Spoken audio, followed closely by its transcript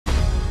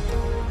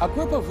A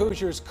group of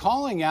Hoosiers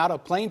calling out a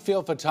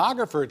Plainfield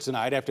photographer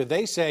tonight after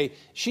they say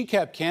she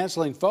kept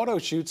canceling photo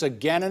shoots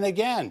again and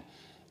again.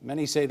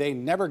 Many say they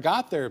never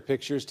got their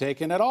pictures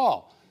taken at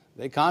all.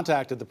 They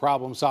contacted the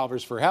problem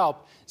solvers for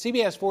help.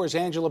 CBS 4's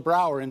Angela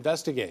Brower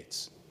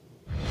investigates.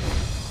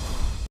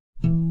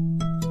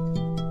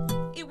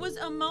 It was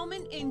a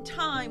moment in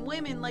time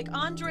women like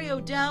Andre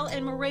Odell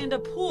and Miranda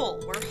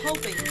Poole were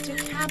hoping to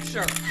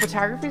capture.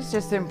 Photography is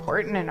just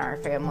important in our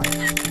family.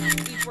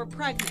 Each were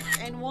pregnant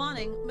and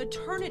wanting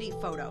maternity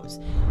photos.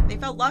 They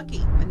felt lucky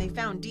when they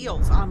found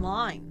deals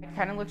online. I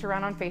kind of looked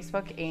around on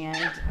Facebook and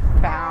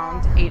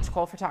found H.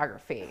 Cole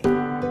Photography.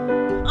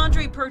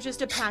 Andre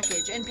purchased a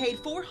package and paid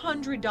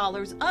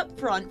 $400 up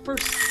front for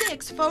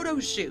 6 photo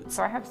shoots.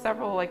 So I have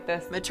several like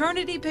this.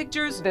 Maternity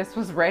pictures. This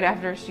was right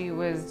after she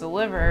was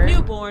delivered.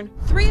 Newborn,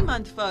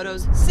 3-month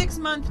photos,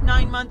 6-month,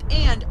 9-month,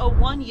 and a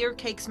 1-year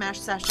cake smash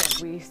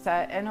session. We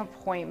set an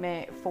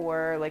appointment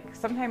for like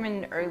sometime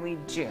in early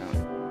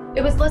June.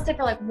 It was listed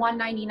for like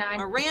 $199.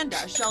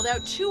 Miranda shelled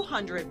out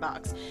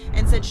 $200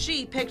 and said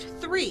she picked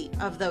 3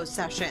 of those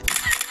sessions.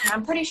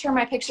 I'm pretty sure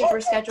my pictures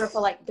were scheduled for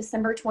like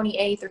December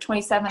 28th or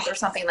 27th or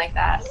something like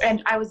that.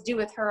 And I was due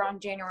with her on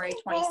January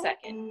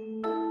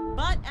 22nd.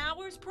 But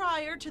hours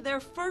prior to their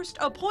first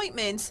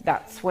appointments,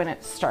 that's when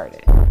it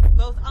started.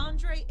 Both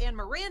Andre and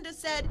Miranda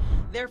said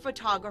their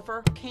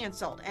photographer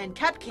canceled and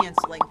kept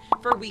canceling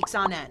for weeks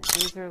on end.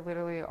 These are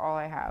literally all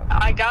I have.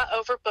 I got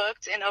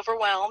overbooked and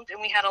overwhelmed,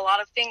 and we had a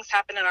lot of things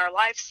happen in our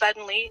life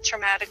suddenly,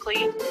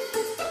 traumatically.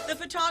 The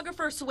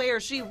photographer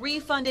swears she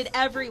refunded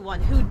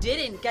everyone who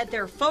didn't get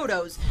their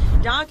photos.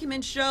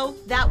 Documents show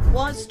that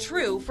was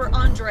true for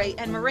Andre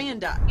and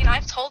Miranda. You know,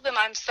 I've told them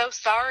I'm so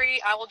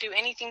sorry. I will do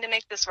anything to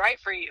make this right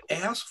for you.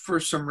 Ask for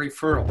some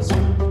referrals.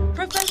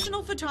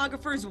 Professional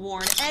photographers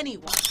warn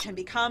anyone can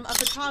become a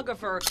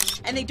photographer,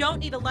 and they don't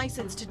need a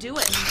license to do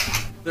it.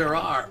 There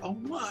are a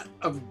lot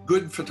of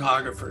good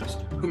photographers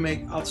who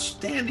make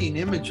outstanding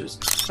images,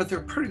 but they're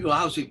pretty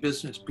lousy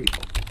business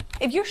people.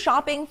 If you're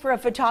shopping for a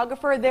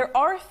photographer, there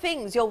are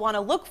things you'll want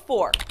to look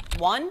for.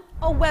 1,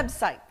 a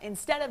website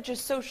instead of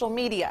just social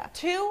media.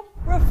 2,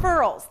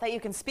 referrals that you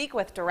can speak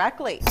with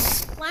directly.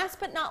 Last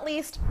but not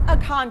least, a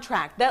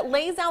contract that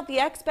lays out the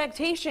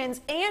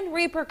expectations and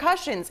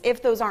repercussions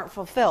if those aren't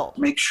fulfilled.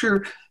 Make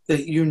sure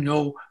that you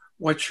know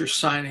what you're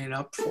signing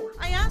up for.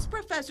 I asked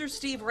Professor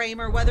Steve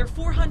Raymer whether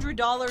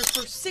 $400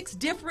 for 6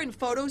 different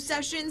photo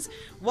sessions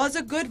was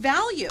a good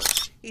value.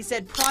 He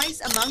said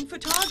price among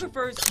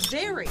photographers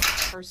vary.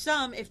 For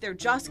some, if they're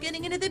just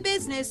getting into the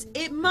business,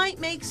 it might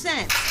make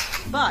sense.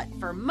 But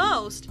for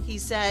most, he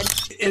said,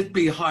 it'd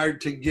be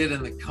hard to get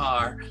in the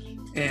car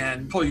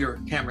and pull your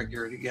camera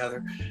gear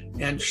together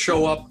and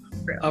show up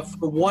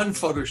for one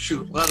photo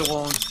shoot, let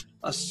alone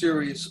a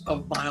series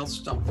of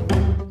milestones.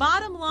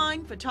 Bottom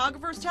line,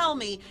 photographers tell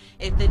me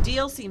if the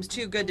deal seems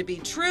too good to be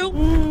true,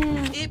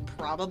 it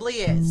probably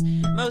is.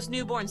 Most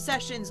newborn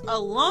sessions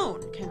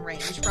alone can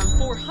range from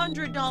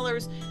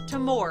 $400 to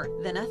more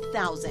than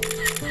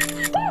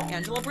 $1,000.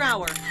 Angela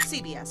Brower,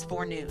 CBS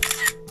 4 News.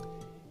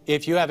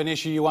 If you have an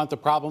issue you want the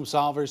Problem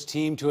Solvers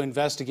team to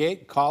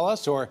investigate, call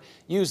us or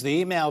use the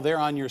email there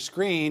on your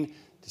screen.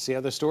 To see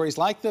other stories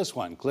like this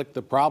one, click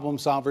the Problem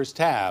Solvers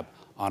tab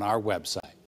on our website.